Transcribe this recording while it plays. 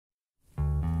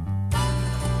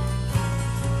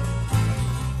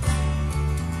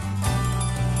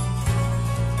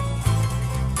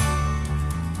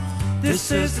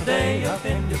This is the day of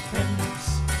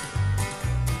independence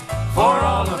for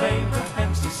all of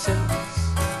Abraham's descendants.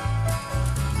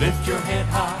 Lift your head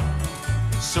high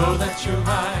so that your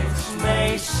eyes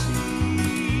may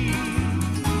see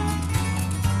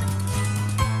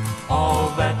all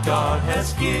that God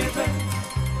has given,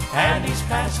 and He's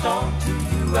passed on to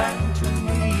you and to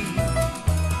me.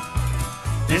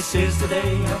 This is the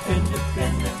day of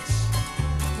independence.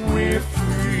 We're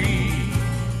free.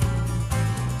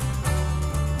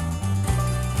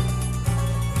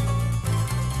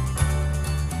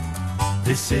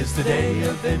 This is the day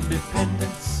of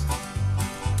independence.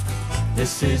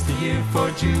 This is the year for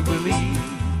Jubilee.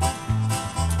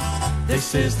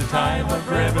 This is the time of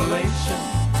revelation.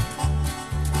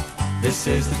 This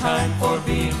is the time for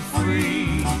being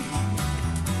free.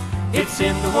 It's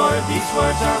in the Word, these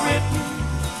words are written.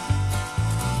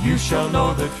 You shall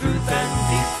know the truth and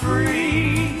be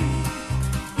free.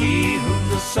 He whom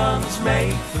the Son's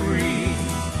made free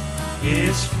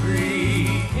is free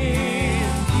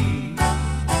indeed.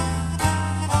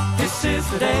 This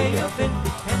is the day of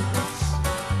independence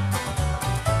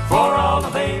for all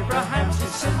of Abraham's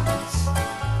descendants.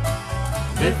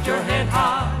 Lift your head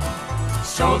high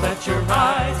so that your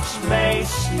eyes may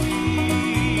see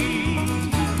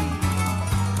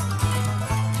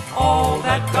all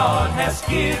that God has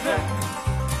given,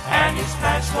 and He's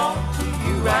passed on to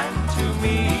you and to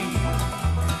me.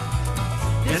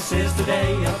 This is the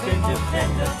day of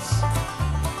independence.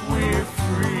 We're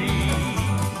free.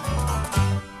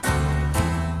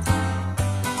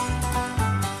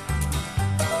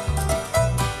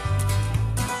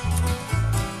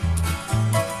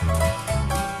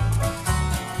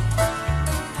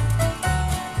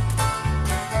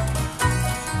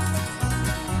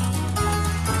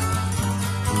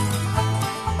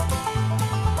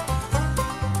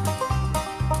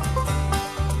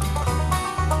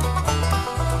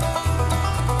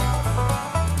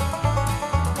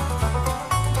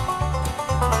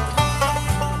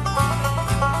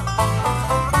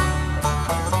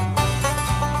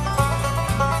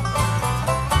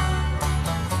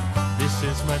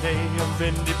 This is my day of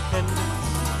independence.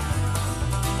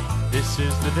 This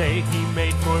is the day He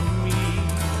made for me.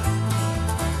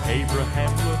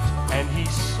 Abraham looked and he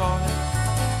saw it.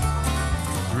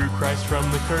 Through Christ from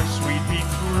the curse we'd be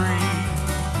free.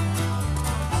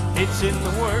 It's in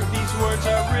the Word, these words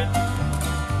are written.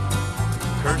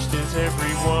 Cursed is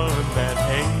everyone that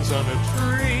hangs on a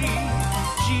tree.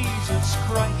 Jesus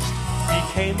Christ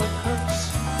became a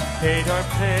curse, paid our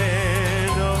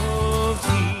penalty.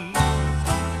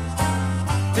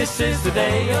 This is the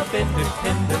day of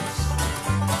independence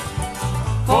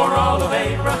for all of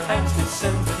Abraham's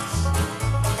descendants.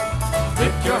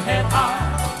 Lift your head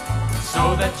high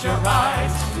so that your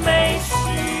eyes may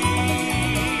see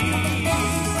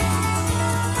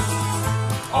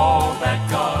all that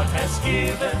God has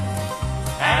given,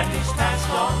 and He's passed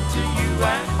on to you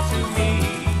and to me.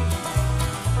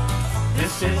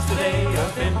 This is the day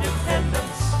of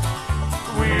independence.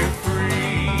 We're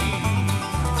free.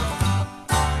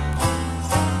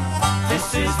 This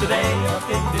is the day of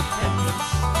independence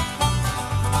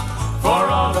for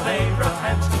all of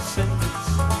Abraham's descendants.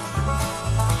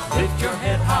 Lift your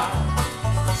head high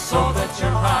so that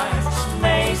your eyes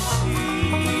may see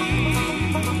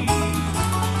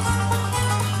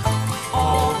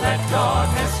all that God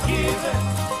has given,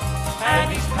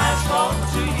 and He's passed on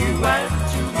to you and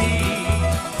to me.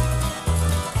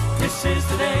 This is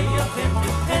the day of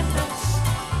independence.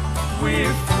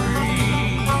 We're free.